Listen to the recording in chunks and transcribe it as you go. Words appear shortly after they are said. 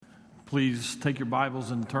Please take your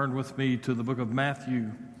Bibles and turn with me to the book of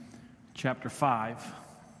Matthew, chapter 5.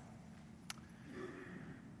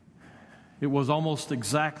 It was almost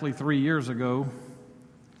exactly 3 years ago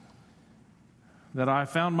that I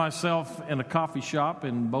found myself in a coffee shop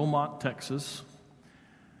in Beaumont, Texas.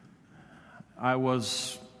 I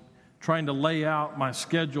was trying to lay out my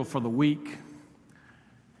schedule for the week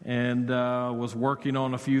and was working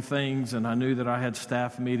on a few things, and I knew that I had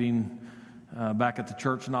staff meeting back at the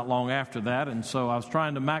church not long after that, and so I was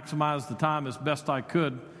trying to maximize the time as best I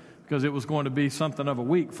could because it was going to be something of a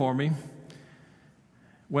week for me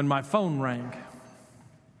when my phone rang.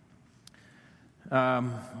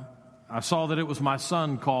 I saw that it was my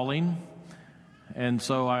son calling, and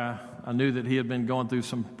so I knew that he had been going through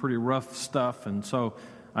some pretty rough stuff, and so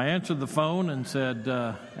I answered the phone and said,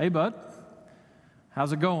 "Hey, bud,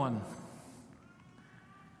 how's it going?"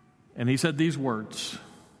 And he said these words: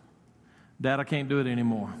 "Dad, I can't do it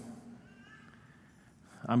anymore.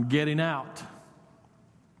 I'm getting out."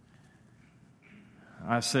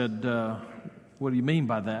 I said, "What do you mean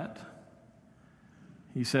by that?"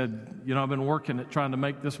 He said, "I've been working at trying to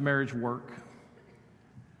make this marriage work,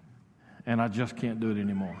 and I just can't do it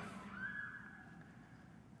anymore."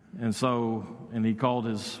 And he called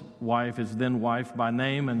his wife, his then wife, by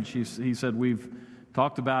name, and he said, "We've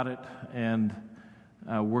talked about it, and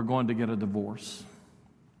we're going to get a divorce."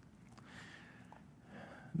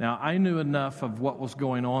 Now, I knew enough of what was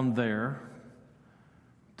going on there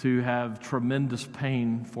to have tremendous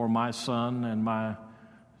pain for my son and my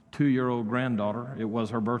 2-year-old granddaughter. It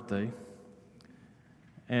was her birthday.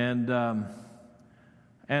 And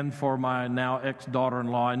for my now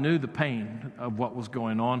ex-daughter-in-law, I knew the pain of what was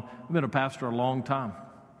going on. I've been a pastor a long time.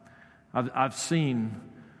 I've seen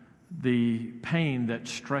the pain that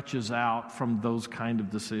stretches out from those kind of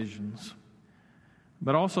decisions,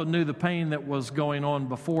 but also knew the pain that was going on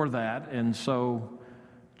before that. And so,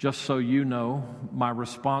 just so you know, my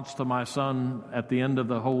response to my son at the end of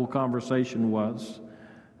the whole conversation was,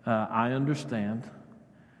 "I understand,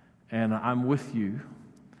 and I'm with you,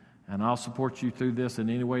 and I'll support you through this in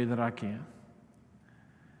any way that I can."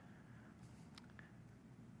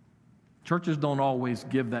 Churches don't always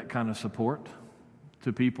give that kind of support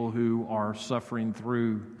to people who are suffering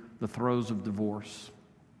through the throes of divorce.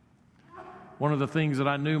 One of the things that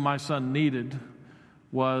I knew my son needed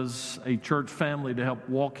was a church family to help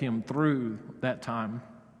walk him through that time.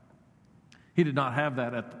 He did not have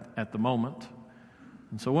that at the moment.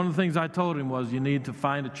 And so one of the things I told him was, you need to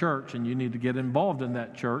find a church and you need to get involved in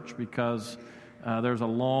that church because there's a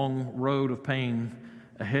long road of pain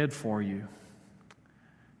ahead for you.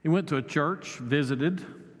 He went to a church, visited,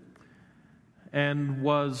 and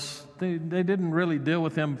they didn't really deal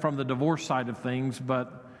with him from the divorce side of things,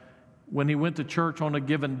 but when he went to church on a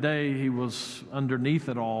given day, he was underneath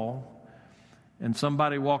it all. And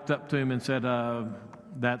somebody walked up to him and said,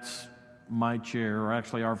 "That's my chair," or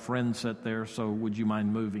actually our friend sat there, "so would you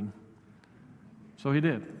mind moving?" So he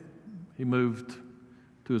did. He moved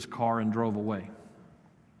to his car and drove away.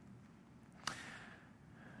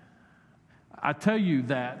 I tell you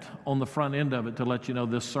that on the front end of it to let you know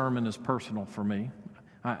this sermon is personal for me.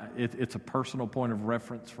 It's a personal point of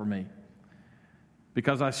reference for me.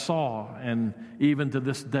 Because I saw, and even to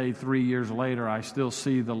this day, 3 years later, I still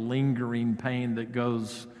see the lingering pain that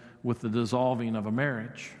goes with the dissolving of a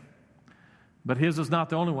marriage. But his is not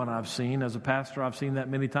the only one I've seen. As a pastor, I've seen that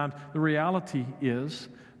many times. The reality is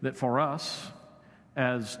that for us,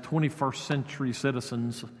 as 21st century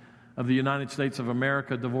citizens of the United States of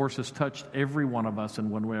America, divorce has touched every one of us in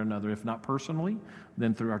one way or another. If not personally,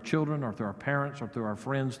 then through our children or through our parents or through our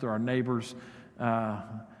friends, through our neighbors.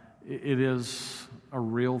 It is a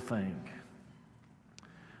real thing.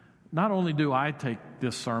 Not only do I take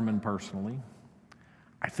this sermon personally,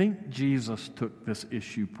 I think Jesus took this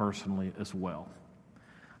issue personally as well.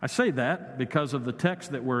 I say that because of the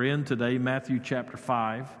text that we're in today, Matthew chapter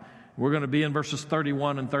 5. We're going to be in verses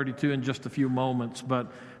 31 and 32 in just a few moments, but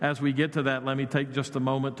as we get to that, let me take just a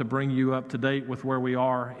moment to bring you up to date with where we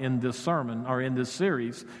are in this sermon, or in this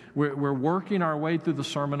series. We're working our way through the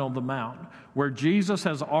Sermon on the Mount, where Jesus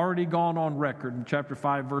has already gone on record in chapter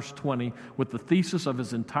 5, verse 20, with the thesis of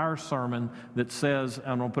his entire sermon that says,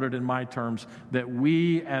 and I'll put it in my terms, that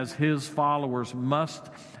we as his followers must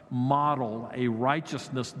model a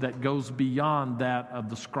righteousness that goes beyond that of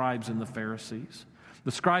the scribes and the Pharisees.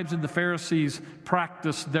 The scribes and the Pharisees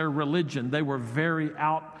practiced their religion. They were very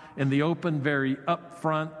out in the open, very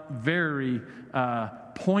upfront, very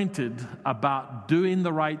pointed about doing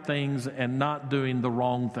the right things and not doing the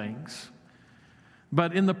wrong things.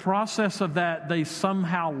 But in the process of that, they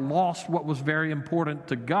somehow lost what was very important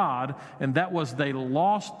to God, and that was they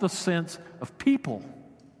lost the sense of people.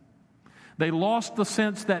 They lost the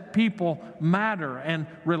sense that people matter, and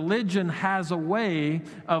religion has a way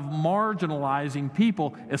of marginalizing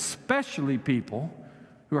people, especially people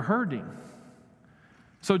who are hurting.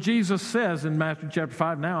 So Jesus says in Matthew chapter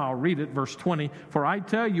 5, now I'll read it, verse 20, "For I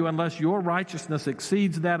tell you, unless your righteousness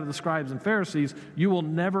exceeds that of the scribes and Pharisees, you will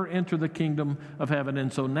never enter the kingdom of heaven."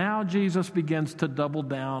 And so now Jesus begins to double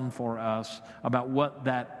down for us about what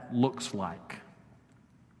that looks like.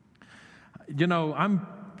 You know, I'm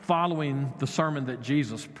following the sermon that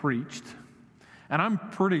Jesus preached, and I'm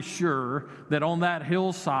pretty sure that on that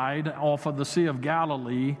hillside off of the Sea of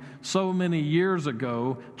Galilee so many years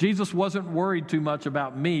ago, Jesus wasn't worried too much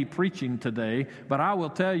about me preaching today, but I will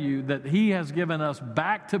tell you that he has given us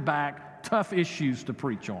back-to-back tough issues to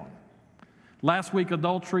preach on. Last week,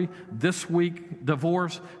 adultery. This week,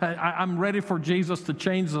 divorce. I'm ready for Jesus to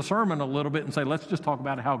change the sermon a little bit and say, let's just talk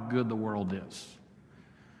about how good the world is.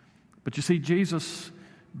 But you see, Jesus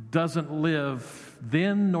doesn't live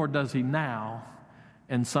then, nor does he now,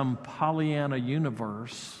 in some Pollyanna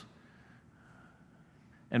universe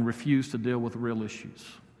and refuse to deal with real issues.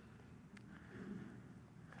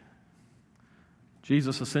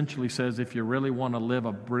 Jesus essentially says if you really want to live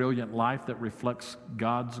a brilliant life that reflects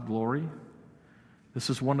God's glory, this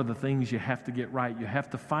is one of the things you have to get right. You have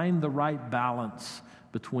to find the right balance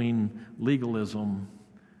between legalism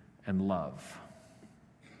and love.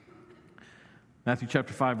 Matthew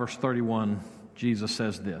chapter 5, verse 31, Jesus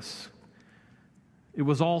says this. It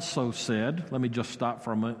was also said, let me just stop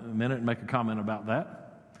for a minute and make a comment about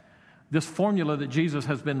that. This formula that Jesus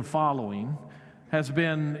has been following has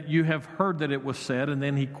been, you have heard that it was said, and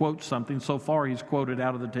then he quotes something. So far, he's quoted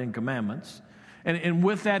out of the Ten Commandments. And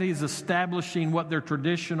with that, he's establishing what their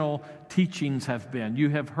traditional teachings have been. You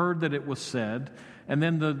have heard that it was said. And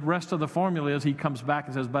then the rest of the formula is he comes back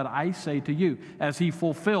and says, but I say to you, as he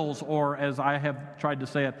fulfills, or as I have tried to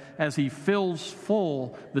say it, as he fills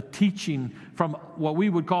full the teaching from what we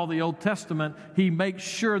would call the Old Testament, he makes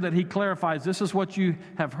sure that he clarifies, this is what you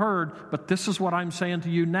have heard, but this is what I'm saying to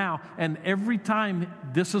you now. And every time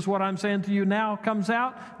this is what I'm saying to you now comes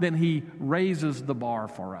out, then he raises the bar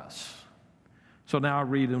for us. So now I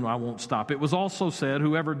read and I won't stop. It was also said,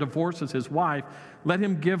 whoever divorces his wife, let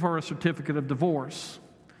him give her a certificate of divorce.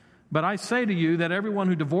 But I say to you that everyone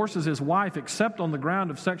who divorces his wife except on the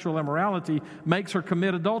ground of sexual immorality makes her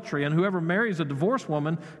commit adultery. And whoever marries a divorced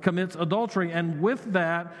woman commits adultery. And with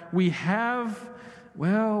that, we have,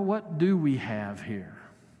 well, what do we have here?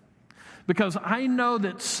 Because I know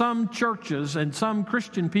that some churches and some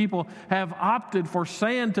Christian people have opted for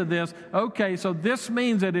saying to this, okay, so this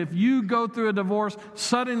means that if you go through a divorce,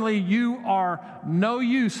 suddenly you are no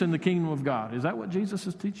use in the kingdom of God. Is that what Jesus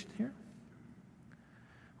is teaching here?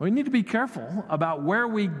 We need to be careful about where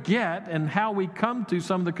we get and how we come to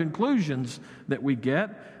some of the conclusions that we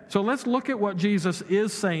get. So let's look at what Jesus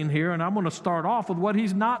is saying here, and I'm going to start off with what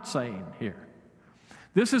he's not saying here.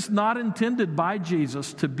 This is not intended by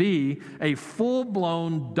Jesus to be a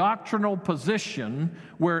full-blown doctrinal position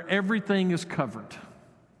where everything is covered.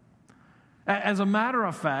 As a matter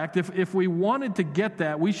of fact, if we wanted to get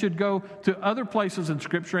that, we should go to other places in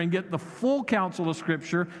Scripture and get the full counsel of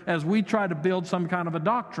Scripture as we try to build some kind of a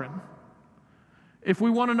doctrine. If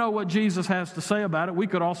we want to know what Jesus has to say about it, we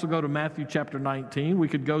could also go to Matthew chapter 19. We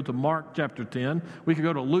could go to Mark chapter 10. We could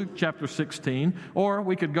go to Luke chapter 16. Or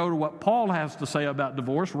we could go to what Paul has to say about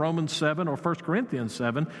divorce, Romans 7 or 1 Corinthians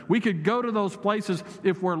 7. We could go to those places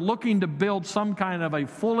if we're looking to build some kind of a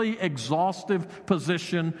fully exhaustive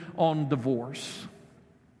position on divorce.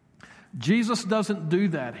 Jesus doesn't do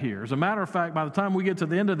that here. As a matter of fact, by the time we get to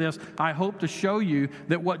the end of this, I hope to show you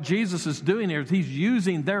that what Jesus is doing here is he's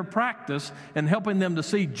using their practice and helping them to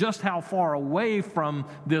see just how far away from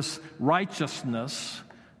this righteousness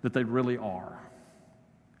that they really are.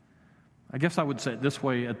 I guess I would say it this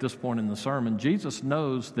way at this point in the sermon. Jesus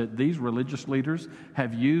knows that these religious leaders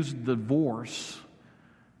have used divorce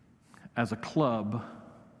as a club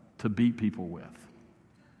to beat people with.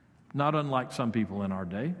 Not unlike some people in our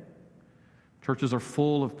day. Churches are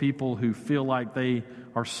full of people who feel like they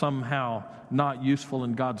are somehow not useful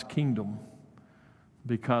in God's kingdom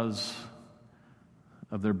because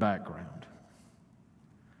of their background.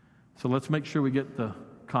 So let's make sure we get the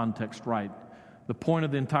context right. The point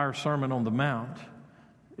of the entire Sermon on the Mount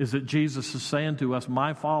is that Jesus is saying to us,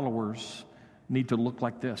 my followers need to look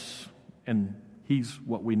like this, and he's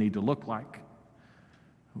what we need to look like.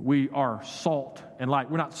 We are salt and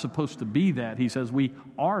light. We're not supposed to be that. He says we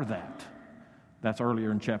are that. That's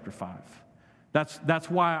earlier in chapter 5. That's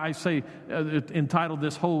why I say, entitled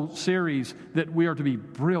this whole series, that we are to be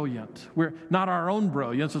brilliant. We're not our own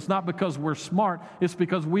brilliance. It's not because we're smart. It's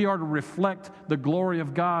because we are to reflect the glory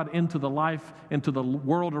of God into the life, into the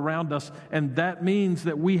world around us. And that means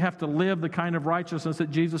that we have to live the kind of righteousness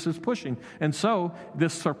that Jesus is pushing. And so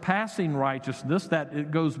this surpassing righteousness, that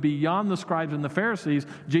it goes beyond the scribes and the Pharisees,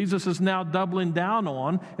 Jesus is now doubling down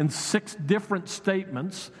on in 6 different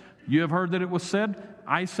statements. You have heard that it was said,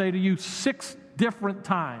 I say to you, 6 different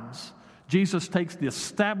times, Jesus takes the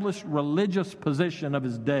established religious position of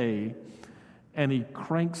his day and he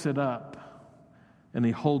cranks it up and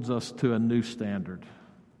he holds us to a new standard.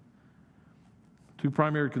 2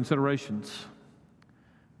 primary considerations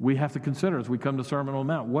we have to consider as we come to Sermon on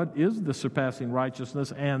the Mount. What is the surpassing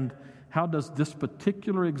righteousness, and how does this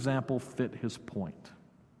particular example fit his point?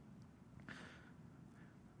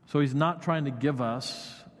 So he's not trying to give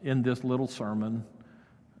us in this little sermon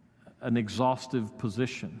an exhaustive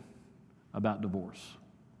position about divorce.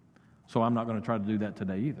 So I'm not going to try to do that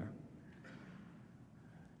today either.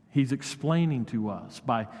 He's explaining to us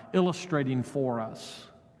by illustrating for us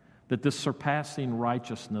that this surpassing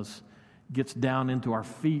righteousness gets down into our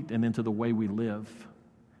feet and into the way we live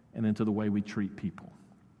and into the way we treat people.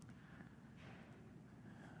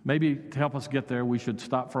 Maybe to help us get there, we should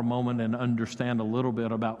stop for a moment and understand a little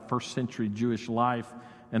bit about first century Jewish life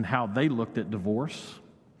and how they looked at divorce.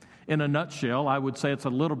 In a nutshell, I would say it's a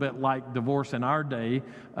little bit like divorce in our day,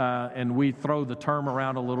 and we throw the term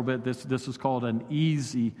around a little bit. This is called an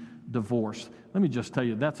easy divorce. Let me just tell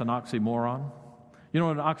you, that's an oxymoron. You know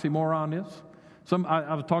what an oxymoron is?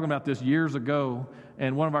 I was talking about this years ago,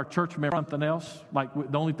 and one of our church members, something else, like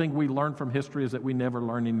the only thing we learn from history is that we never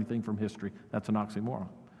learn anything from history. That's an oxymoron.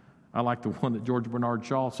 I like the one that George Bernard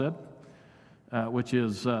Shaw said, which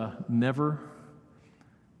is never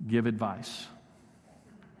give advice.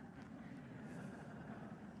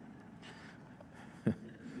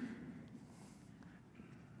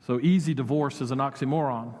 So easy divorce is an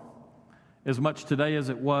oxymoron. As much today as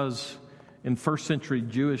it was in first century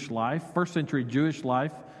Jewish life. First century Jewish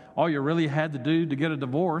life, all you really had to do to get a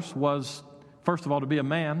divorce was, first of all, to be a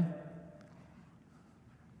man.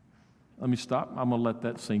 Let me stop. I'm going to let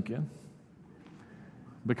that sink in,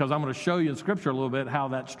 because I'm going to show you in Scripture a little bit how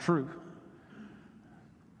that's true.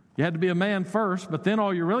 You had to be a man first, but then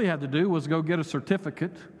all you really had to do was go get a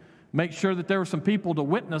certificate, make sure that there were some people to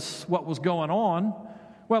witness what was going on.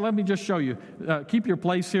 Well, let me just show you. Keep your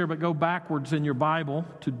place here, but go backwards in your Bible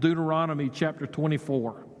to Deuteronomy chapter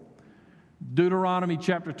 24. Deuteronomy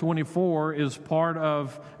chapter 24 is part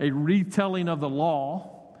of a retelling of the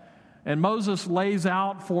law. And Moses lays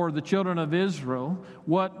out for the children of Israel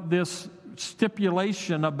what this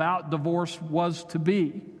stipulation about divorce was to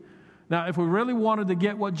be. Now, if we really wanted to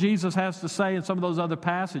get what Jesus has to say in some of those other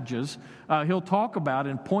passages, he'll talk about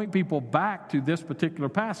and point people back to this particular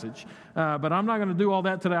passage. But I'm not going to do all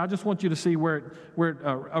that today. I just want you to see where it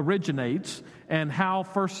originates and how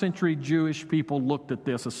first century Jewish people looked at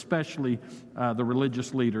this, especially the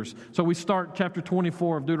religious leaders. So we start chapter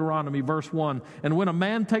 24 of Deuteronomy, verse 1. And when a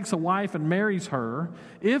man takes a wife and marries her,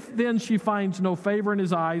 if then she finds no favor in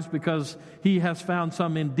his eyes because he has found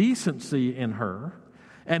some indecency in her,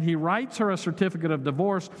 and he writes her a certificate of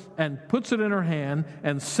divorce and puts it in her hand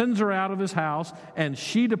and sends her out of his house, and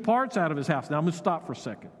she departs out of his house. Now, I'm going to stop for a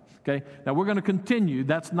second. Okay? Now, we're going to continue.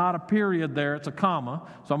 That's not a period there. It's a comma.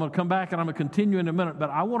 So I'm going to come back and I'm going to continue in a minute.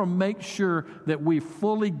 But I want to make sure that we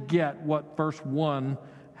fully get what verse 1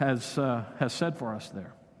 has said for us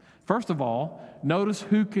there. First of all, notice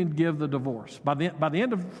who can give the divorce. By the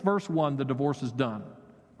end of verse 1, the divorce is done.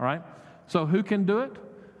 All right? So who can do it?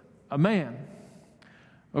 A man.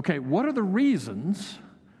 Okay, what are the reasons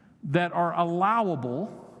that are allowable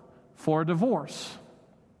for a divorce?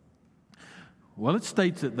 Well, it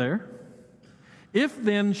states it there. If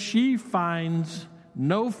then she finds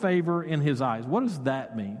no favor in his eyes. What does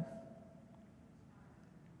that mean?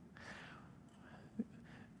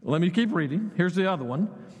 Let me keep reading. Here's the other one.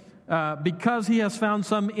 Because he has found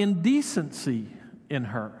some indecency in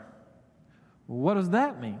her. What does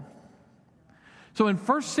that mean? So in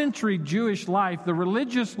first century Jewish life, the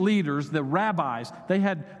religious leaders, the rabbis, they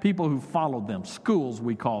had people who followed them, schools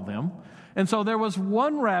we call them. And so there was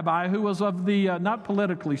one rabbi who was of the, not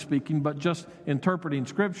politically speaking, but just interpreting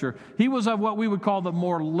Scripture. He was of what we would call the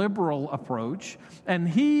more liberal approach. And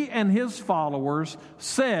he and his followers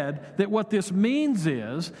said that what this means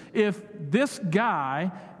is, if this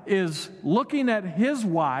guy is looking at his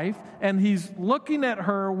wife and he's looking at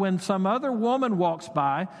her when some other woman walks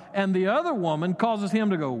by and the other woman causes him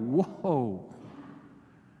to go, whoa.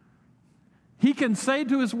 He can say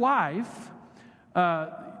to his wife,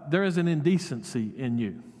 there is an indecency in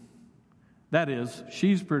you. That is,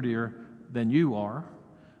 she's prettier than you are,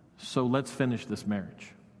 so let's finish this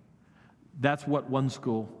marriage. That's what one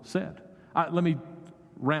school said. Let me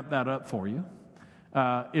ramp that up for you.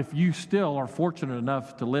 If you still are fortunate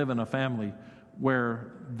enough to live in a family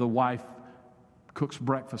where the wife cooks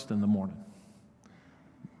breakfast in the morning,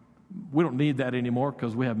 we don't need that anymore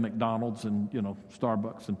because we have McDonald's and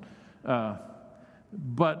Starbucks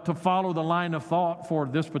but to follow the line of thought for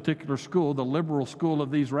this particular school, the liberal school of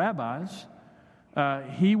these rabbis,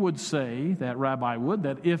 he would say, that rabbi would,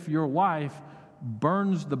 that if your wife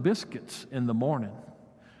burns the biscuits in the morning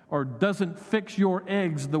or doesn't fix your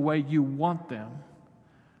eggs the way you want them,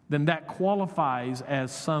 then that qualifies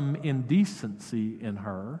as some indecency in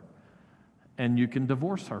her, and you can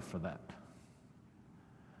divorce her for that.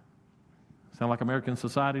 Sound like American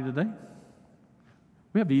society today?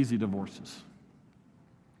 We have easy divorces.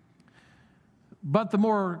 But the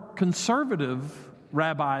more conservative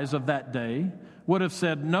rabbis of that day would have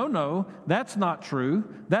said, no, that's not true.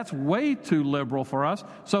 That's way too liberal for us.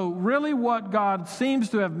 So really what God seems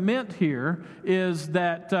to have meant here is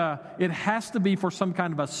that it has to be for some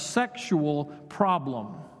kind of a sexual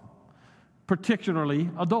problem, particularly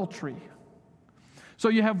adultery. So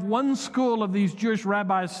you have one school of these Jewish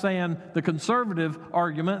rabbis saying the conservative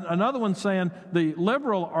argument, another one saying the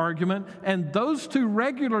liberal argument, and those two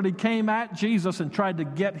regularly came at Jesus and tried to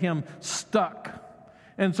get him stuck.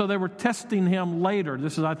 And so they were testing him later.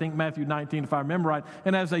 This is, I think, Matthew 19, if I remember right.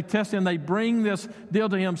 And as they test him, they bring this deal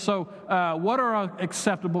to him. So what are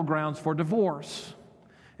acceptable grounds for divorce?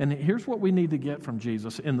 And here's what we need to get from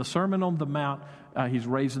Jesus. In the Sermon on the Mount, he's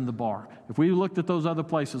raising the bar. If we looked at those other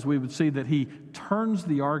places, we would see that he turns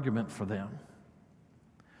the argument for them.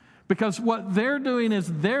 Because what they're doing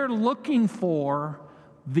is they're looking for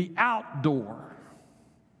the outdoor.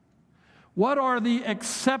 What are the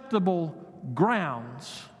acceptable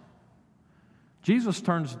grounds? Jesus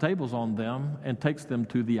turns the tables on them and takes them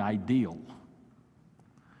to the ideal.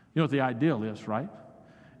 You know what the ideal is, right?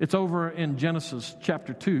 It's over in Genesis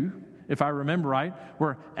chapter 2, if I remember right,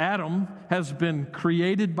 where Adam has been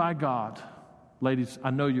created by God. Ladies, I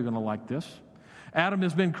know you're going to like this. Adam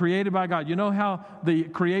has been created by God. You know how the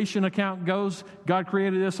creation account goes? God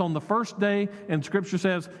created this on the first day, and Scripture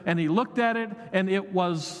says, and he looked at it, and it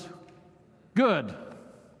was good.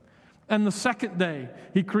 And the second day,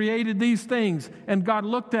 he created these things, and God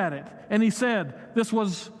looked at it, and he said, this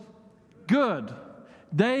was good.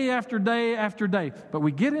 Day after day after day. But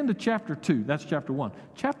we get into chapter 2. That's chapter 1.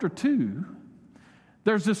 Chapter 2,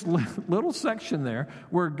 there's this little section there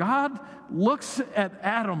where God looks at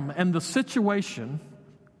Adam and the situation,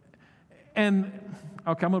 and,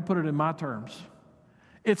 okay, I'm going to put it in my terms.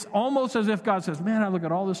 It's almost as if God says, man, I look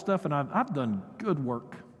at all this stuff, and I've done good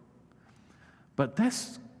work. But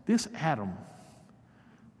this Adam,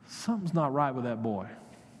 something's not right with that boy.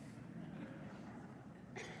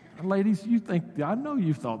 Ladies, I know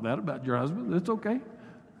you've thought that about your husband. It's okay.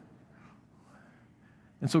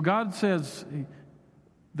 And so God says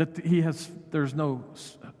that there's no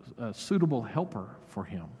suitable helper for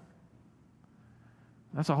him.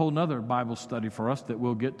 That's a whole other Bible study for us that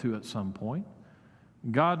we'll get to at some point.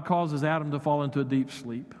 God causes Adam to fall into a deep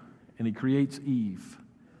sleep, and he creates Eve.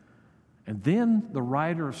 And then the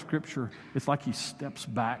writer of Scripture, it's like he steps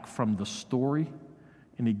back from the story,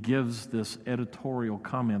 and he gives this editorial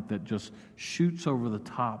comment that just shoots over the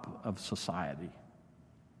top of society.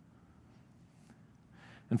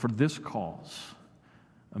 And for this cause,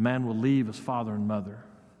 a man will leave his father and mother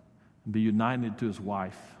and be united to his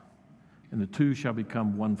wife, and the two shall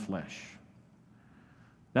become one flesh.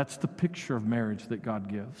 That's the picture of marriage that God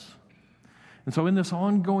gives. And so in this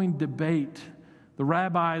ongoing debate, the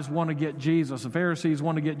rabbis want to get Jesus, the Pharisees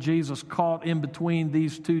want to get Jesus caught in between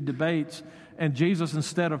these two debates, and Jesus,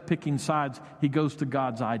 instead of picking sides, he goes to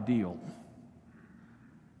God's ideal.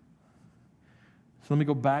 So let me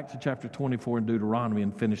go back to chapter 24 in Deuteronomy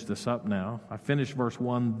and finish this up now. I finished verse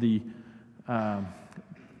 1. The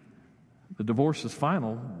divorce is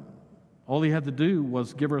final. All he had to do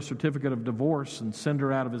was give her a certificate of divorce and send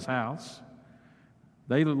her out of his house.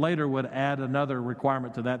 They later would add another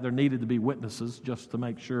requirement to that. There needed to be witnesses just to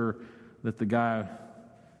make sure that the guy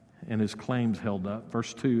and his claims held up.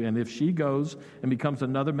 Verse 2, and if she goes and becomes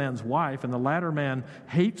another man's wife, and the latter man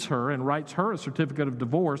hates her and writes her a certificate of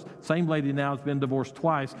divorce, same lady now has been divorced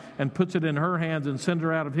twice, and puts it in her hands and sends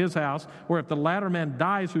her out of his house, or if the latter man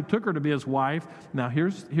dies who took her to be his wife, now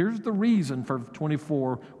here's the reason for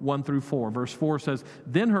 24, 1 through 4. Verse 4 says,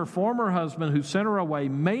 then her former husband who sent her away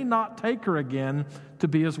may not take her again to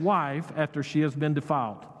be his wife after she has been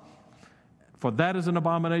defiled. For that is an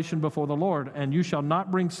abomination before the Lord, and you shall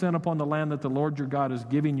not bring sin upon the land that the Lord your God is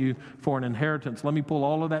giving you for an inheritance. Let me pull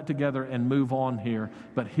all of that together and move on here.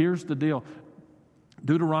 But here's the deal.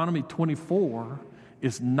 Deuteronomy 24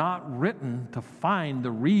 is not written to find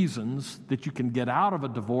the reasons that you can get out of a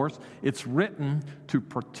divorce. It's written to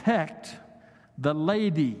protect the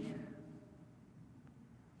lady.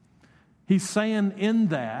 He's saying in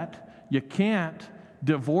that you can't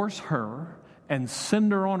divorce her and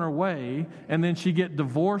send her on her way, and then she get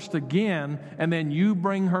divorced again, and then you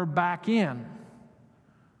bring her back in.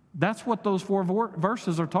 That's what those 4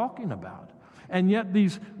 verses are talking about. And yet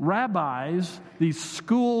these rabbis, these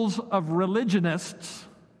schools of religionists,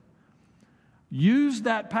 use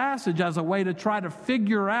that passage as a way to try to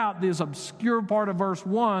figure out this obscure part of verse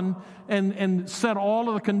 1 and set all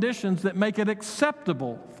of the conditions that make it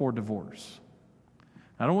acceptable for divorce.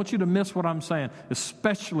 I don't want you to miss what I'm saying,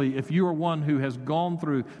 especially if you are one who has gone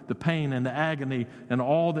through the pain and the agony and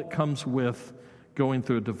all that comes with going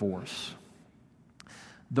through a divorce.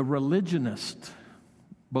 The religionists,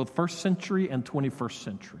 both first century and 21st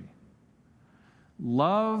century,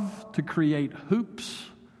 love to create hoops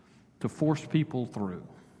to force people through.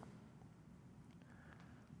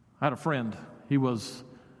 I had a friend. He was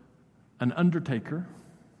an undertaker.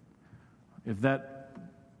 If that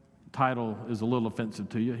title is a little offensive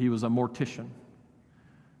to you, he was a mortician.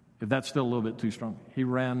 If that's still a little bit too strong, he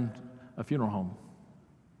ran a funeral home.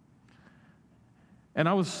 And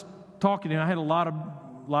I was talking to him. I had a lot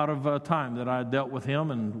of time that I dealt with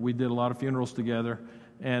him, and we did a lot of funerals together.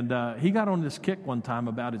 And he got on this kick one time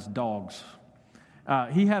about his dogs.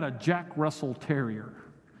 He had a Jack Russell Terrier.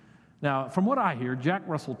 Now, from what I hear, Jack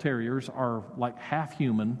Russell Terriers are like half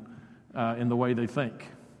human in the way they think,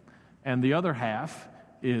 and the other half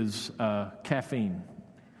is caffeine.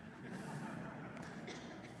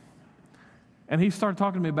 And he started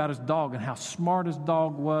talking to me about his dog and how smart his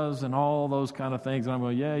dog was and all those kind of things. And I'm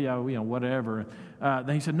going, yeah, whatever. Then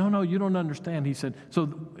he said, no, you don't understand. He said,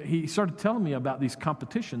 so he started telling me about these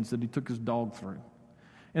competitions that he took his dog through.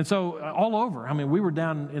 And so all over, I mean, we were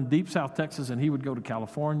down in deep South Texas, and he would go to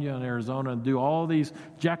California and Arizona and do all these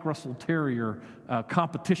Jack Russell Terrier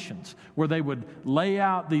competitions where they would lay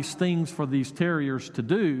out these things for these terriers to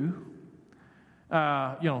do,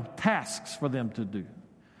 tasks for them to do.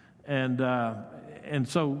 And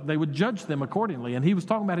so they would judge them accordingly. And he was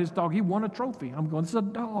talking about his dog. He won a trophy. I'm going, it's a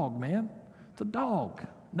dog, man. It's a dog.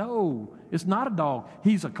 No, it's not a dog.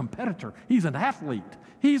 He's a competitor. He's an athlete.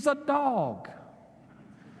 He's a dog.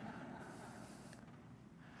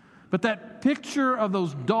 But that picture of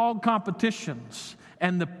those dog competitions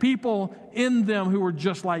and the people in them who were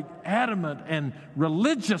just like adamant and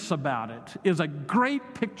religious about it is a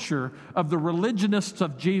great picture of the religionists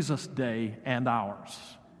of Jesus' day and ours.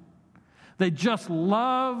 They just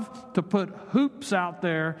love to put hoops out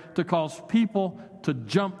there to cause people to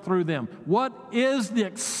jump through them. What is the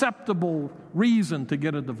acceptable reason to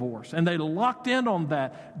get a divorce? And they locked in on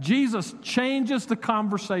that. Jesus changes the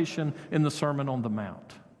conversation in the Sermon on the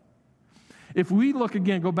Mount. If we look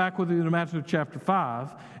again, go back with you to Matthew chapter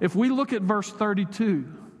 5. If we look at verse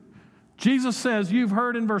 32, Jesus says, you've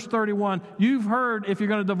heard in verse 31, you've heard if you're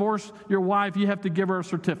going to divorce your wife, you have to give her a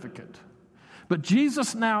certificate. But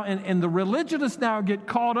Jesus now, and the religionists now get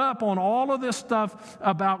caught up on all of this stuff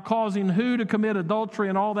about causing who to commit adultery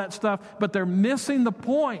and all that stuff, but they're missing the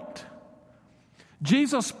point.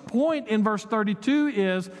 Jesus' point in verse 32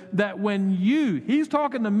 is that he's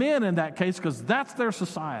talking to men in that case because that's their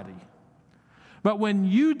society. But when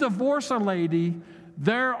you divorce a lady,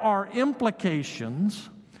 there are implications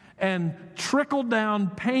and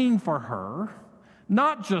trickle-down pain for her,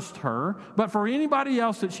 not just her, but for anybody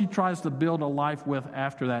else that she tries to build a life with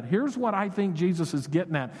after that. Here's what I think Jesus is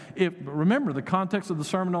getting at. Remember, the context of the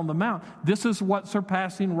Sermon on the Mount, this is what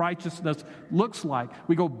surpassing righteousness looks like.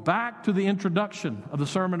 We go back to the introduction of the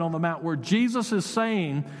Sermon on the Mount where Jesus is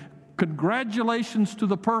saying, congratulations to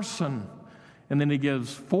the person. And then he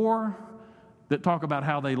gives 4 that talk about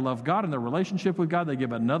how they love God and their relationship with God. They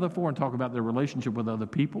give another 4 and talk about their relationship with other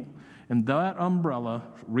people. And that umbrella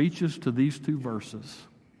reaches to these 2 verses.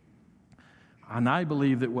 And I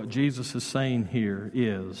believe that what Jesus is saying here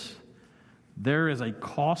is there is a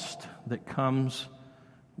cost that comes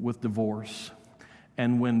with divorce.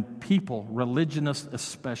 And when people, religionists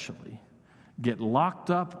especially, get locked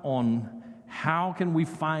up on how can we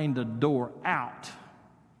find a door out,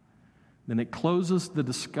 then it closes the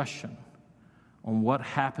discussion on what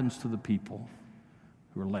happens to the people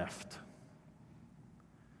who are left.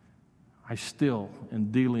 I still,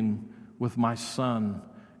 in dealing with my son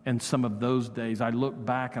and some of those days, I look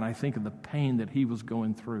back and I think of the pain that he was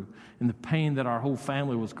going through and the pain that our whole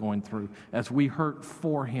family was going through as we hurt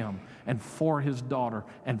for him and for his daughter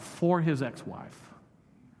and for his ex-wife.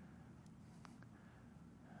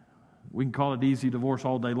 We can call it easy divorce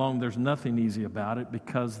all day long. There's nothing easy about it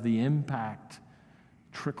because the impact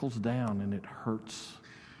trickles down and it hurts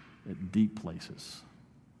at deep places.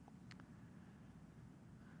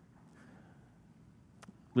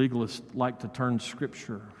 Legalists like to turn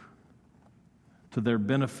Scripture to their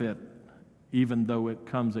benefit, even though it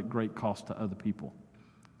comes at great cost to other people.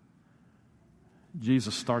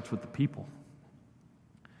 Jesus starts with the people,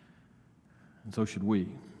 and so should we.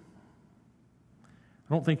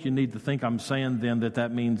 I don't think you need to think I'm saying then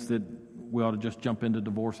that means that we ought to just jump into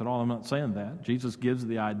divorce at all. I'm not saying that. Jesus gives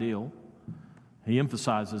the ideal. He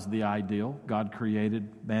emphasizes the ideal. God created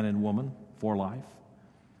man and woman for life.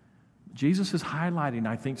 Jesus is highlighting,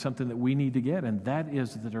 I think, something that we need to get, and that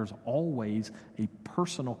is that there's always a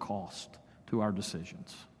personal cost to our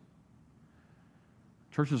decisions.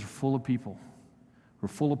 Churches are full of people who are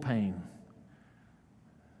full of pain.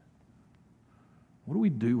 What do we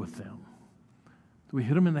do with them? Do we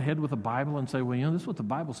hit them in the head with the Bible and say, well, this is what the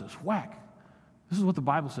Bible says, whack. This is what the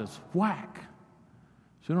Bible says, whack.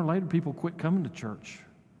 Sooner or later, people quit coming to church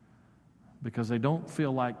because they don't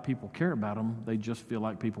feel like people care about them. They just feel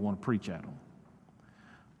like people want to preach at them.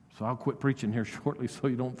 So I'll quit preaching here shortly so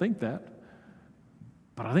you don't think that.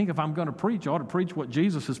 But I think if I'm going to preach, I ought to preach what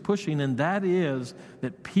Jesus is pushing, and that is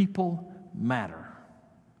that people matter.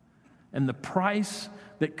 And the price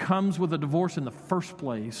that comes with a divorce in the first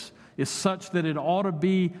place is such that it ought to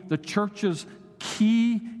be the church's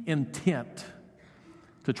key intent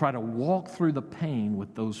to try to walk through the pain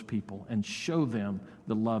with those people and show them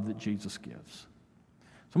the love that Jesus gives. So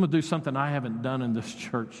I'm going to do something I haven't done in this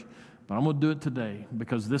church, but I'm going to do it today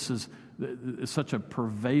because this is such a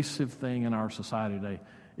pervasive thing in our society today.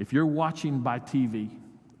 If you're watching by TV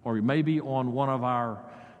or maybe on one of our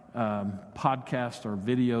podcast or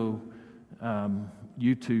video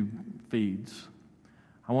YouTube feeds,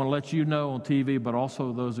 I want to let you know on TV, but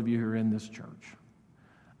also those of you who are in this church,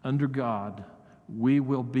 under God, we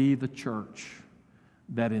will be the church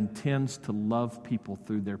that intends to love people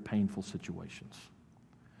through their painful situations.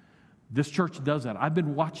 This church does that. I've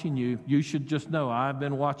been watching you. You should just know I've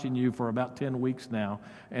been watching you for about 10 weeks now.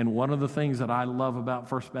 And one of the things that I love about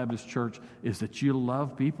First Baptist Church is that you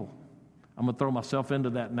love people. I'm going to throw myself into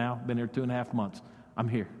that now. Been here 2.5 months. I'm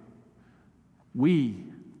here. We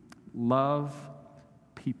love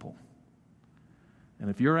people. And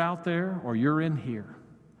if you're out there or you're in here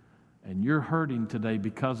and you're hurting today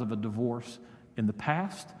because of a divorce in the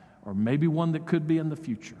past, or maybe one that could be in the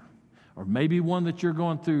future, or maybe one that you're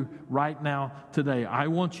going through right now today, I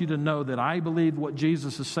want you to know that I believe what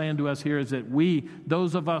Jesus is saying to us here is that we,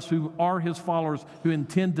 those of us who are his followers, who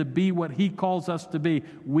intend to be what he calls us to be,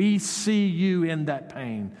 we see you in that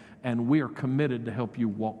pain, and we are committed to help you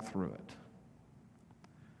walk through it.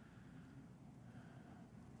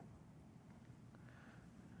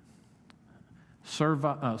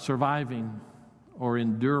 Surviving or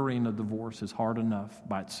enduring a divorce is hard enough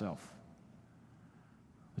by itself.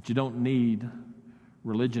 But you don't need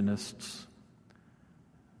religionists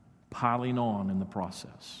piling on in the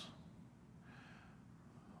process.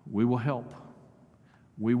 We will help.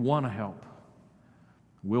 We want to help.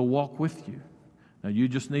 We'll walk with you. Now, you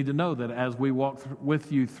just need to know that as we walk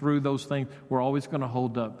with you through those things, we're always going to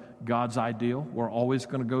hold up God's ideal. We're always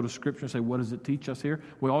going to go to Scripture and say, what does it teach us here?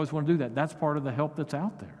 We always want to do that. That's part of the help that's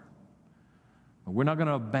out there. But we're not going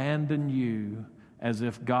to abandon you as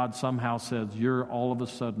if God somehow says you're all of a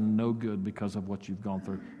sudden no good because of what you've gone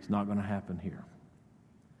through. It's not going to happen here.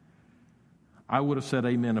 I would have said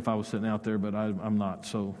amen if I was sitting out there, but I'm not.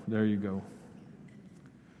 So there you go.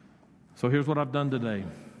 So here's what I've done today.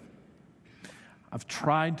 I've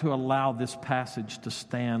tried to allow this passage to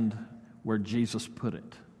stand where Jesus put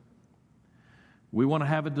it. We want to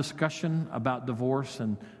have a discussion about divorce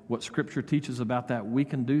and what Scripture teaches about that. We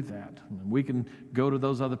can do that. We can go to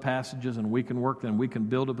those other passages and we can work them. We can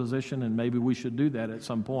build a position, and maybe we should do that at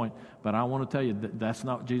some point. But I want to tell you that that's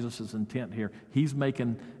not Jesus' intent here. He's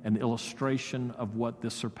making an illustration of what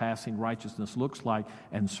this surpassing righteousness looks like.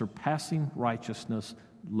 And surpassing righteousness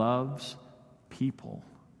loves people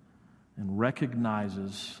and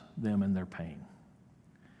recognizes them in their pain.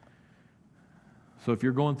 So if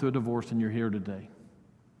you're going through a divorce and you're here today,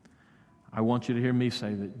 I want you to hear me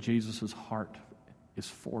say that Jesus' heart is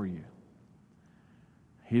for you.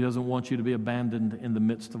 He doesn't want you to be abandoned in the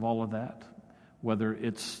midst of all of that, whether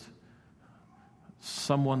it's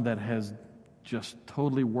someone that has just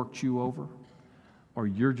totally worked you over or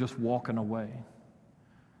you're just walking away.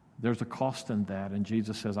 There's a cost in that, and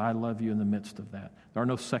Jesus says, I love you in the midst of that. There are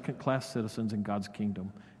no second-class citizens in God's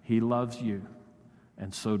kingdom. He loves you,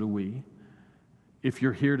 and so do we. If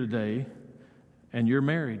you're here today and you're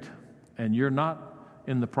married and you're not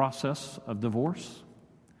in the process of divorce,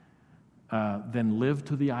 then live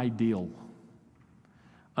to the ideal.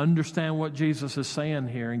 Understand what Jesus is saying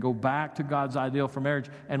here and go back to God's ideal for marriage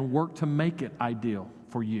and work to make it ideal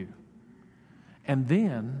for you. And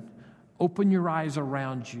then open your eyes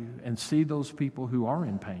around you and see those people who are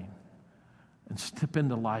in pain and step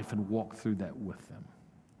into life and walk through that with them.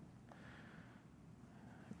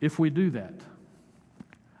 If we do that,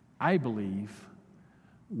 I believe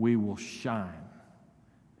we will shine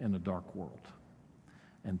in a dark world,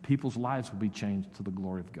 and people's lives will be changed to the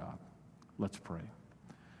glory of God. Let's pray.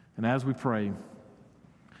 And as we pray,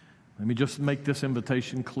 let me just make this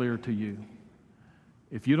invitation clear to you.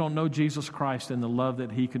 If you don't know Jesus Christ and the love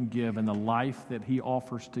that He can give and the life that He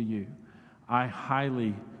offers to you, I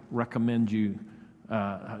highly recommend Him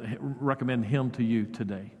to you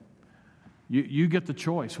today. You get the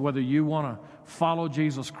choice whether you want to follow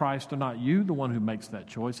Jesus Christ or not. You, the one who makes that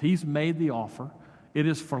choice. He's made the offer. It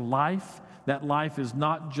is for life. That life is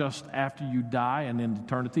not just after you die and in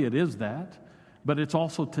eternity. It is that. But it's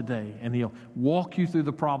also today. And He'll walk you through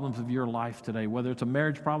the problems of your life today, whether it's a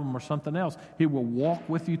marriage problem or something else. He will walk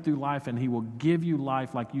with you through life, and He will give you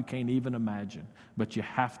life like you can't even imagine. But you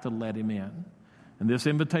have to let Him in. And this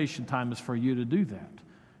invitation time is for you to do that.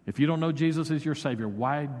 If you don't know Jesus as your Savior,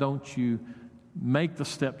 why don't you make the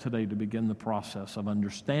step today to begin the process of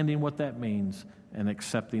understanding what that means and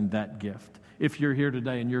accepting that gift? If you're here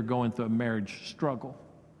today and you're going through a marriage struggle,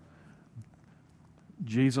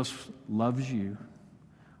 Jesus loves you.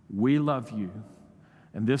 We love you.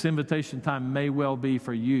 And this invitation time may well be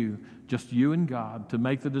for you, just you and God, to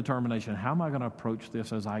make the determination, how am I going to approach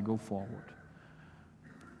this as I go forward?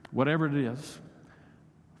 Whatever it is,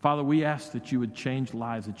 Father, we ask that you would change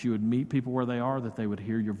lives, that you would meet people where they are, that they would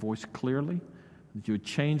hear your voice clearly, that you would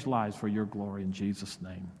change lives for your glory in Jesus'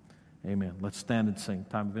 name. Amen. Let's stand and sing.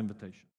 Time of invitation.